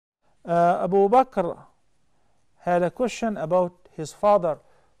Abu Bakr had a question about his father,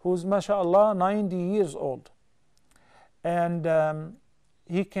 who's mashallah 90 years old, and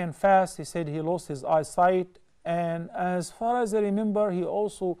he can fast. He said he lost his eyesight, and as far as I remember, he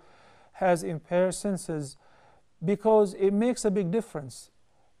also has impaired senses, because it makes a big difference.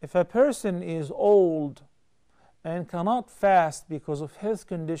 If a person is old and cannot fast because of health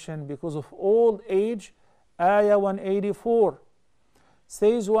condition, because of old age, Ayah 184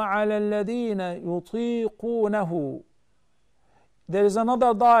 says, وَعَلَى الَّذِينَ يُطِيقُونَهُ. There is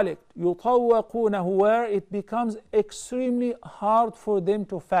another dialect, يُطَوَّقُونَهُ, where it becomes extremely hard for them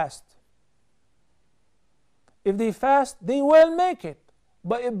to fast. If they fast, they will make it,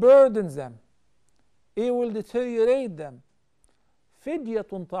 but it burdens them. It will deteriorate them. فِدْيَةٌ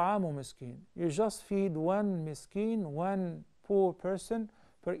طَعَامُ مِسْكِينٌ. You just feed one miskin, one poor person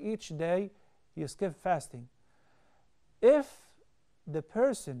per each day you skip fasting. If the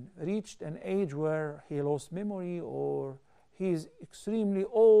person reached an age where he lost memory, or he is extremely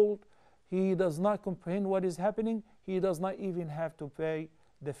old, he does not comprehend what is happening, he does not even have to pay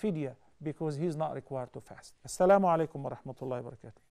the fidya, because he is not required to fast. Assalamu alaikum wa rahmatullahi wa barakatuh.